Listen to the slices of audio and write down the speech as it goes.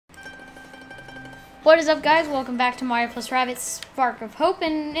What is up, guys? Welcome back to Mario plus Rabbids Spark of Hope.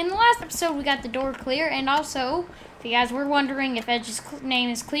 And in the last episode, we got the door clear. And also, if you guys were wondering if Edge's name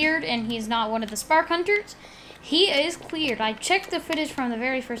is cleared and he's not one of the Spark Hunters, he is cleared. I checked the footage from the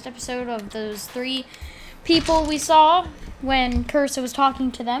very first episode of those 3 people we saw when Cursa was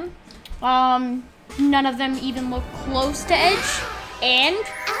talking to them. None of them even look close to Edge. And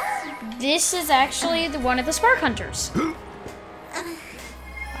this is actually one of the Spark Hunters.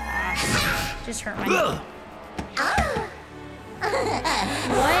 Just hurt my knee.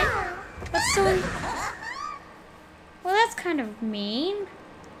 What? What's so... Well, that's kind of mean.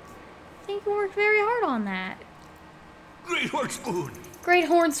 I think you worked very hard on that. Great horn spoon. Great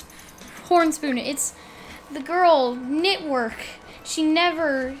horn spoon. It's the girl, Knitwork. She's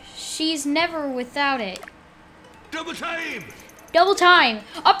never without it. Double time. Double time.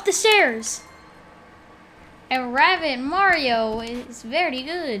 Up the stairs. And Rabbit Mario is very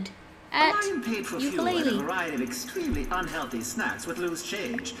good at Orion paid for fuel and a ukulele. variety of extremely unhealthy snacks with loose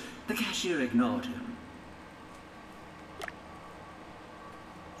change. The cashier ignored him.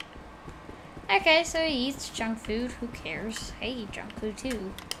 Okay, so he eats junk food. Who cares? I eat junk food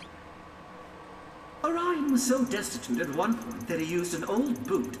too. Orion was so destitute at one point that he used an old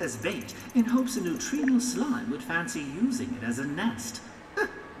boot as bait in hopes a neutrino slime would fancy using it as a nest.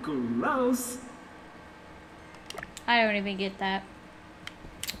 Gross. I don't even get that.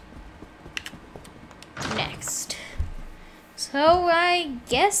 Next. So I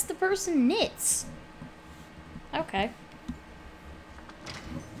guess the person knits. Okay.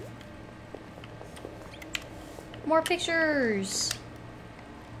 More pictures.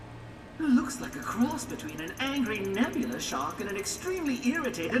 It looks like a cross between an angry nebula shark and an extremely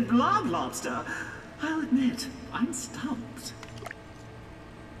irritated blob lobster. I'll admit, I'm stumped.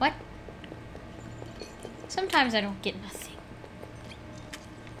 What? Sometimes I don't get nothing.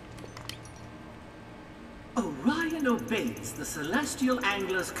 Orion obeys the Celestial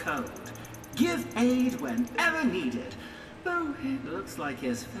Angler's code. Give aid whenever needed. Though it looks like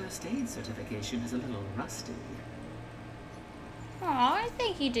his first aid certification is a little rusty. Aw, I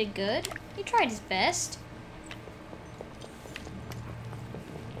think he did good. He tried his best.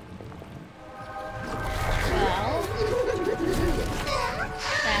 Well,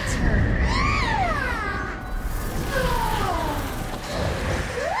 that's her.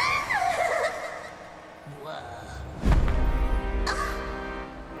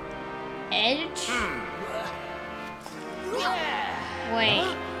 Edge?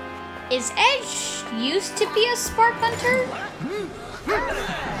 Wait. Is Edge used to be a Spark Hunter?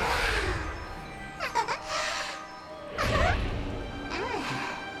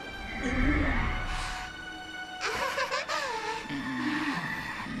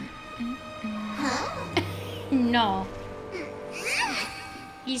 No.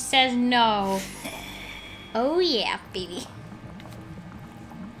 He says no. Oh yeah, baby.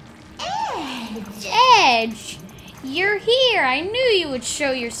 Edge! You're here! I knew you would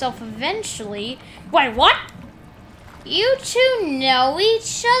show yourself eventually. Wait, what? You two know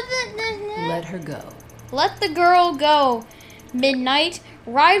each other? Let her go. Let the girl go. Midnight,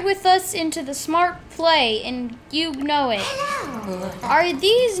 ride with us into the smart play, and you know it. Are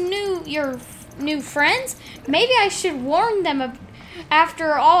these your new friends? Maybe I should warn them.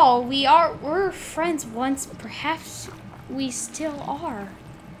 After all, we're friends once. Perhaps we still are.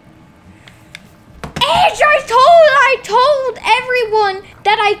 Edge, I told everyone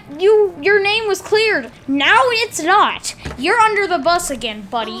that your name was cleared. Now it's not. You're under the bus again,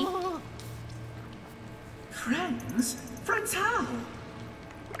 buddy. Friends? Friends how?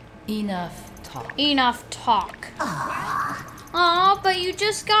 Enough talk. Enough talk. Aw, but you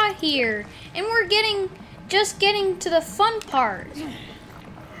just got here, and we're just getting to the fun part.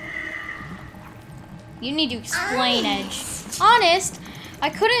 You need to explain, Edge. Honest, I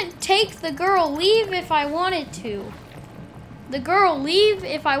couldn't take the girl leave if I wanted to.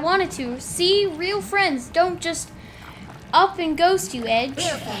 See, real friends don't just up and ghost you, Edge.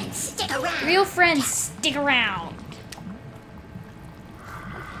 Real friends, stick around. Real friends stick around.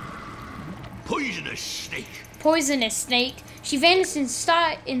 Poisonous snake. Poisonous snake. She vanished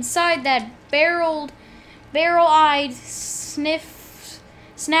inside that barrel-eyed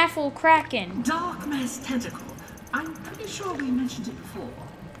snaffle kraken. Dark mass tentacle. I'm pretty sure we mentioned it before.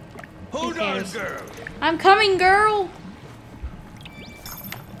 Hold on, girl. I'm coming, girl.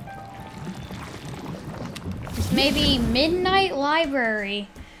 Maybe Midnight Library.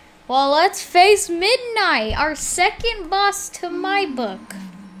 Well, let's face Midnight, our second boss to my book.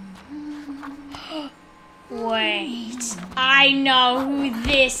 Wait, I know who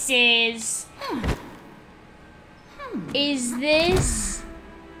this is. Is this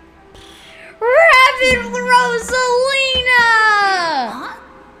Rabbids? Rabbid Rosalina!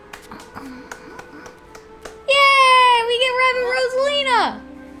 Yay! We get Rabbid Rosalina!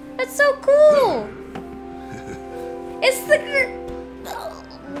 That's so cool! It's the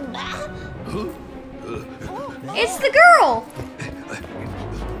It's the girl!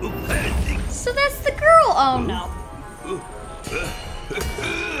 So that's the girl! Oh no.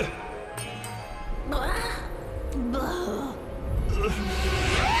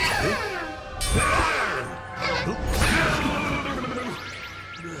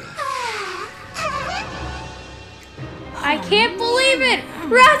 I can't believe it!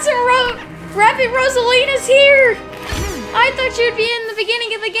 Rabbid Rosalina's here! I thought she'd be in the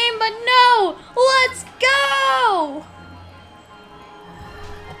beginning of the game, but no! Let's go!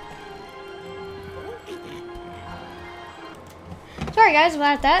 Sorry guys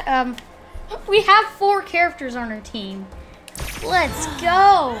about that. We have 4 characters on our team. Let's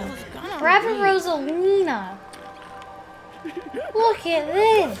go! Rabbid Rosalina. Look at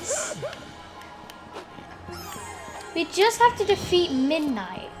this. We just have to defeat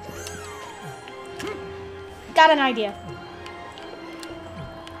Midnight. Got an idea.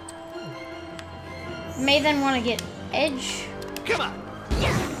 May then want to get Edge. Come on.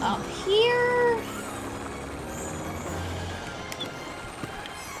 Up here.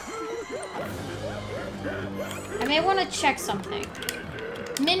 I may want to check something.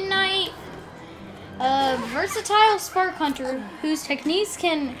 Midnight, versatile Spark Hunter whose techniques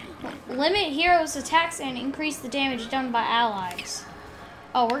can limit heroes' attacks and increase the damage done by allies.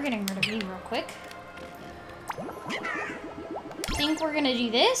 Oh, we're getting rid of you real quick. Think we're gonna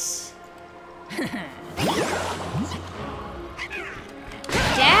do this?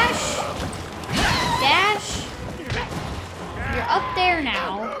 Dash. Dash. You're up there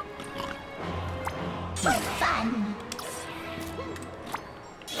now. Fun.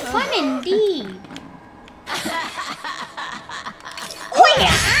 Fun indeed. Oh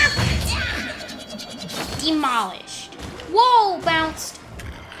yeah! Demolished. Whoa, bounced.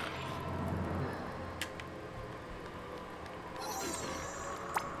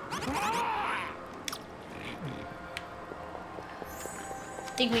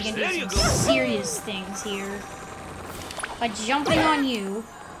 I think we can do some serious things here by jumping on you.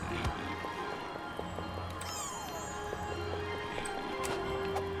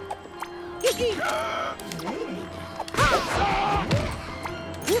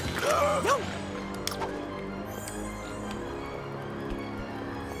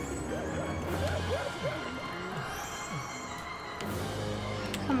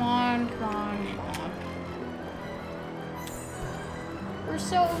 Come on, come on, come on. We're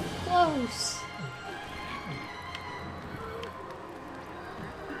so close.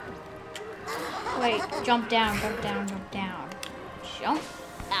 Wait, jump down, jump down, jump down. Jump.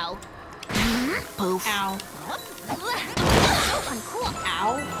 Ow. Poof. Ow.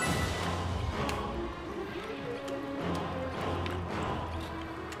 Ow.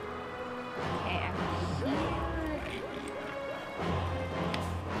 Okay, I'm here.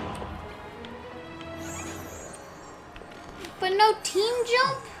 But no team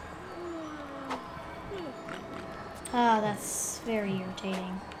jump? Oh, that's very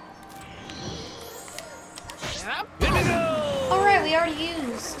irritating. Alright, we already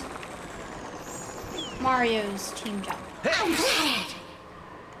used Mario's team jump.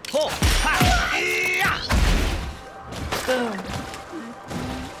 Boom.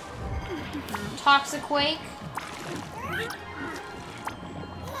 Toxic Quake.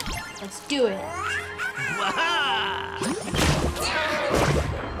 Let's do it.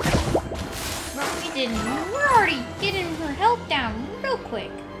 We're already getting her health down real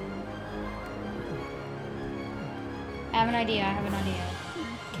quick. I have an idea,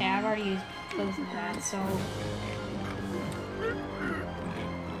 Okay, I've already used both of that, so...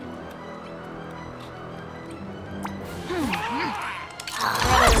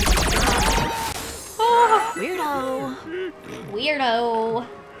 Oh. Weirdo. Weirdo.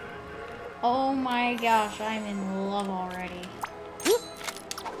 Oh my gosh, I'm in love already.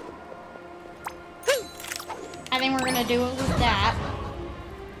 I think we're gonna do it with that.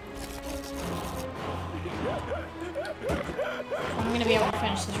 I'm gonna be able to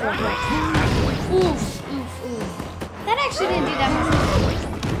finish this real quick. Oof, oof, oof. That actually didn't do that much.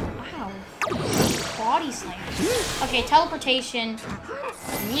 Wow. Body slam. Okay, teleportation.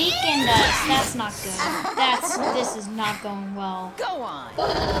 Weakened us. That's not good. This is not going well. Go on.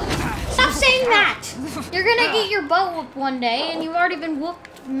 Stop saying that! You're gonna get your butt whooped one day, and you've already been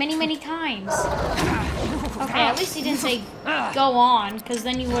whooped many, many times. Okay, at least he didn't say go on, because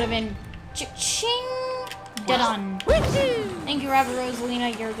then you would have been ching done. Thank you, Rabbid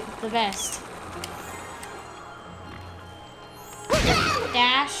Rosalina. You're the best.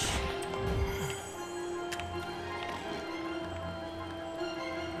 dash.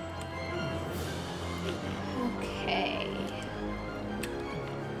 Okay.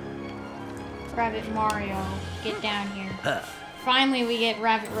 Rabbit Mario, get down here. Finally, we get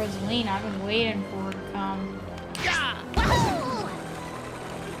Rabbit Rosalina. I've been waiting for her to come.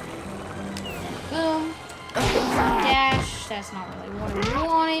 Boom. Dash. That's not really what I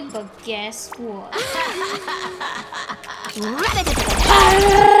wanted, but guess what?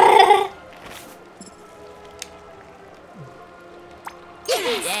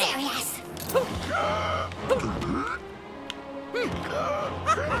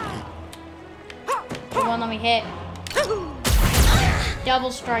 The one let me hit.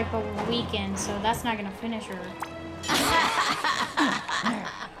 Double strike over the weekend, so that's not gonna finish her.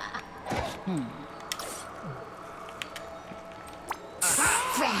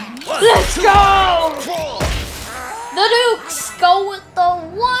 Let's go! The Dukes go with the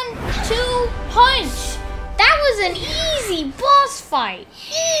 1-2 punch. That was an easy boss fight.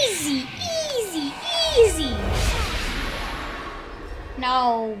 Easy, easy, easy.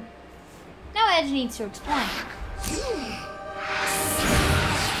 Now Edge needs to explain.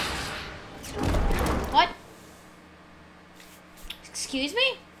 What? Excuse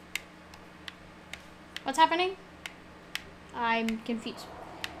me? What's happening? I'm confused.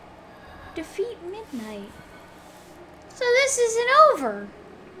 Defeat Midnight. So this isn't over.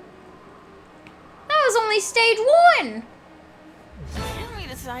 That was only stage 1. Can we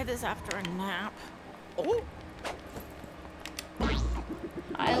decide this after a nap? Oh.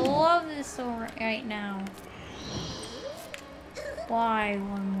 I love this so right now. Why,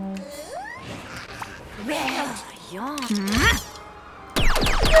 Wormhole? Yawn.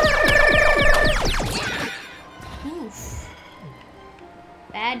 Oof.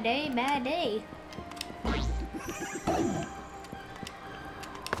 Bad day, bad day.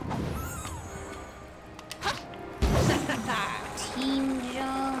 Team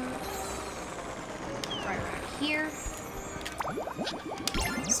jump. Right here.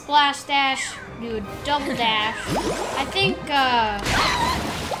 Splash dash. Do a double dash. I think,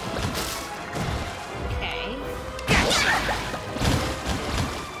 okay.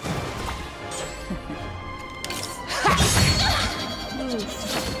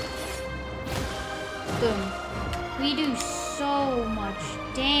 Boom. We do so much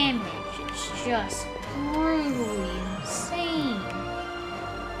damage. It's just brutally insane.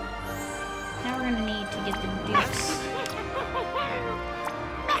 Now we're gonna need to get the Dukes.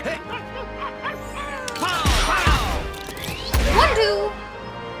 1-2.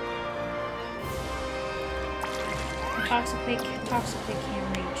 Toxic can't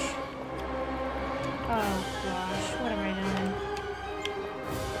reach. Oh gosh, what have I done?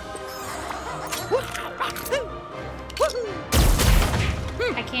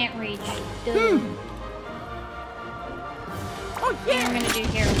 I can't reach. Dude. Oh yeah. I'm gonna do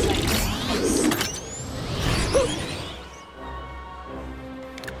hero seconds.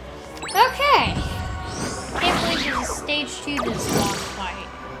 Okay. Can't believe there's a stage 2 to this boss fight.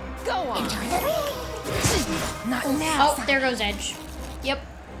 Go on. Oh, there goes Edge. Yep.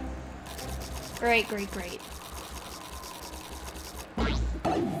 Great, great, great.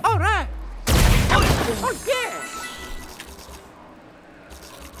 All right. Oh yeah.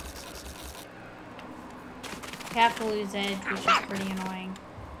 Have to lose Edge, which is pretty annoying.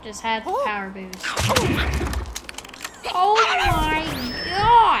 Just had the power boost. Oh my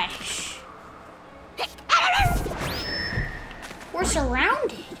gosh! We're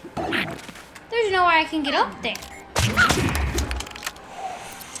surrounded. There's no way I can get up there.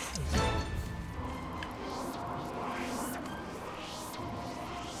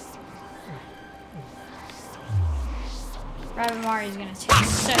 Rabbit Mario's gonna take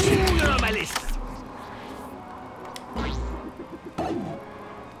such a You're on my list.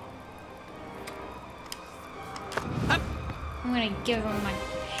 I'm gonna give him my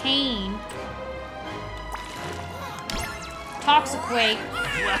pain. Toxic Wake.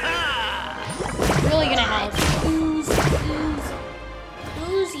 Really gonna help.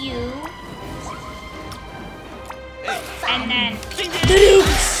 Ooze you. And then the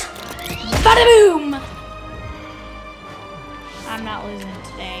Dukes. Bada boom! I'm not losing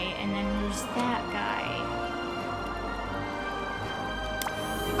today. And then who's that guy?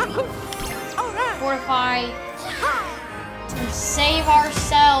 Fortify. And save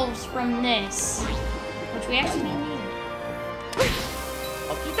ourselves from this. Which we actually need.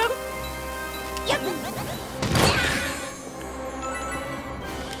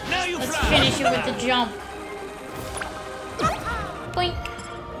 Now you Let's fly. finish it with the jump. Boink.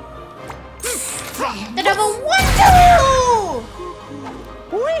 The double 1-2!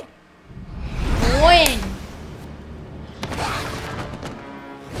 Win.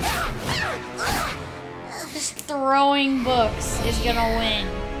 Just throwing books is gonna win.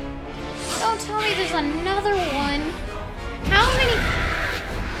 Don't tell me there's another one. How many?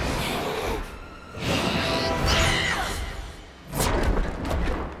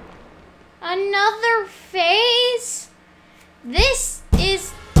 Another phase? This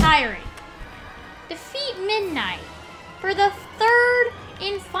is tiring. Defeat Midnight for the third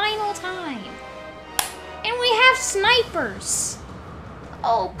and final time. And we have snipers.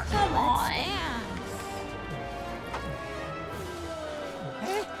 Oh, come on.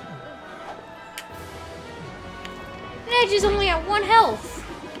 Edge is only at 1 health.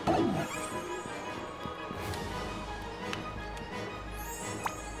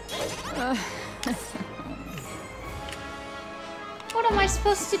 What am I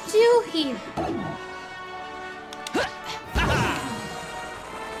supposed to do here?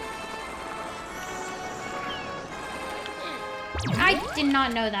 I did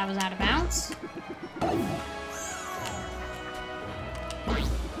not know that was out of bounds.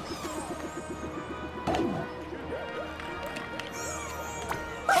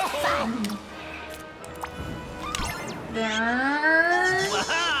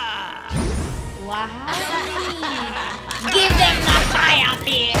 Wow. Give them the fire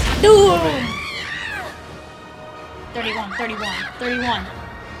here. Boom. 31, 31, 31.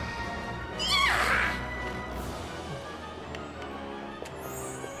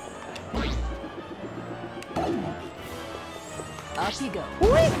 Up you go.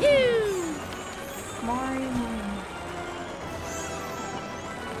 Woohoo! Mario.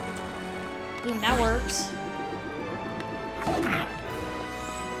 Boom, that works.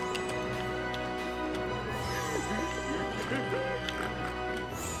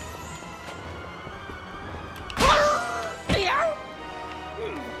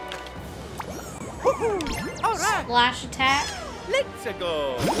 Splash attack. Let's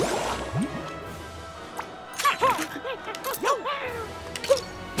go.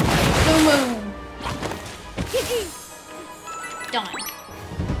 Boom, boom. Done.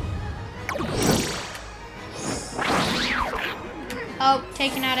 Oh,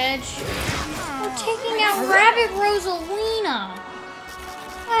 taking out Edge. We're taking out Rabbid Rosalina.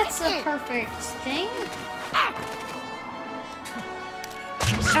 That's the perfect thing.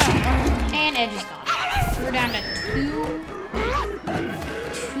 And Edge is gone. We're down to two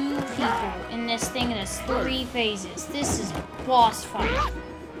people in this thing that's 3 phases. This is a boss fight.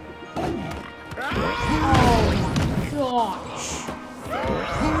 Oh my gosh.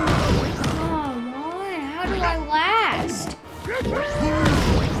 Come on, how do I last?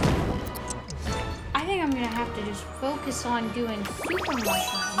 I think I'm gonna have to just focus on doing super mushroom.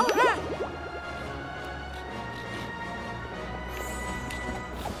 Oh, no.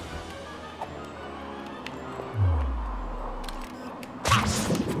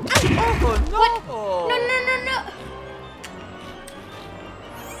 What? No, no, no, no.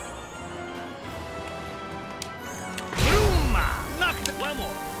 Knock the one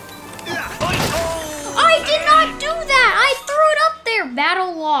more. I did not do that. I threw it up there.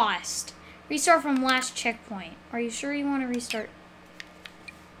 Battle lost. Restart from last checkpoint. Are you sure you want to restart?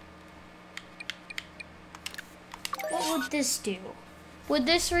 What would this do? Would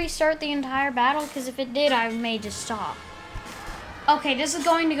this restart the entire battle? Because if it did, I may just stop. Okay, this is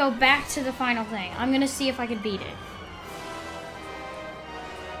going to go back to the final thing. I'm going to see if I can beat it.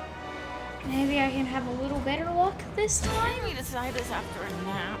 Maybe I can have a little better luck this time? Can we decide this after a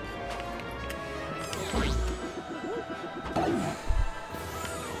nap?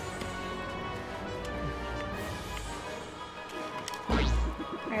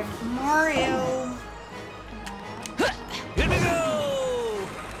 Alright, Mario. Here we go.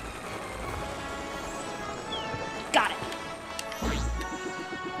 Got it.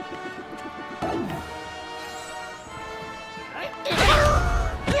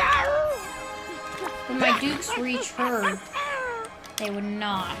 When my Dukes reach her, they would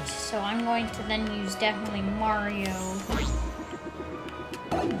not. So I'm going to then use definitely Mario.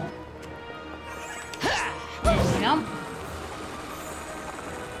 And jump.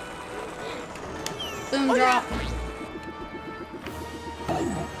 Boom, drop.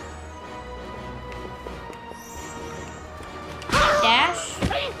 Dash.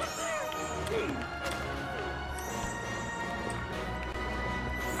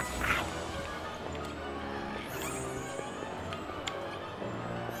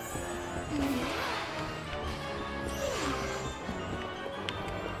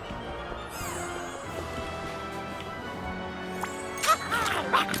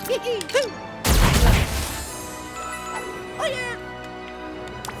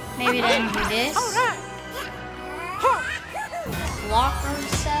 Maybe then do this. Block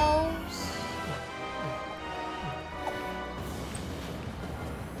ourselves.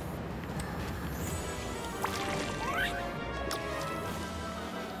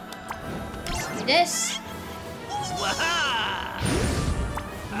 Let's do this.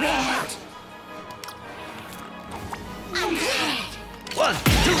 Red. 1,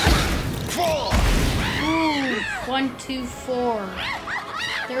 2, 4. Ooh, 1, 2, 4.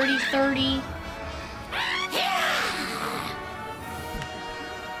 30, 30.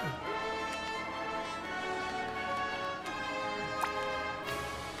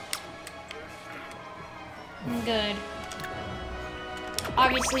 Good.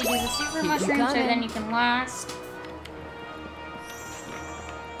 Obviously do the super mushroom so then you can last.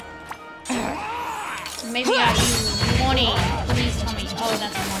 Maybe I use 180. Please tell me. Oh,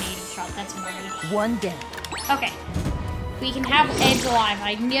 that's a 180 shot. That's a 180. One down. Okay. We can have Edge alive.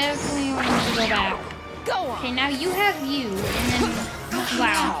 I definitely want to go back. Go on. Okay, now you have you, and then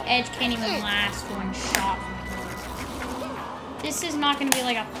wow, Edge can't even last one shot. This is not going to be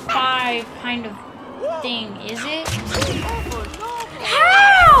like a 5 kind of thing, is it?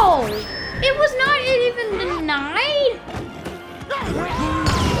 How? It was not even denied?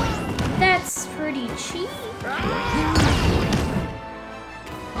 That's pretty cheap.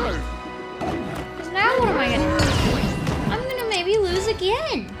 Because now what am I going to do? I'm going to maybe lose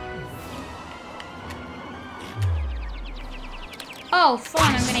again. Oh,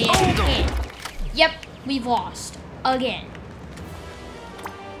 fun, I'm going to get hit. Yep, we've lost. Again.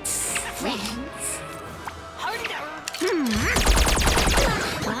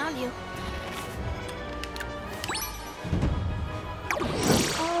 Found you.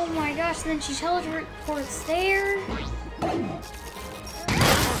 Oh my gosh, then she teleports there.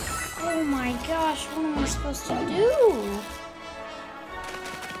 Oh my gosh, what am I supposed to do?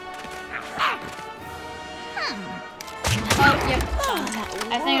 Oh, yep.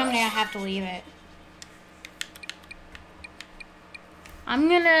 I think I'm gonna have to leave it. I'm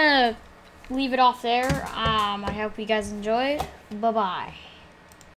gonna leave it off there. I hope you guys enjoyed. Bye-bye.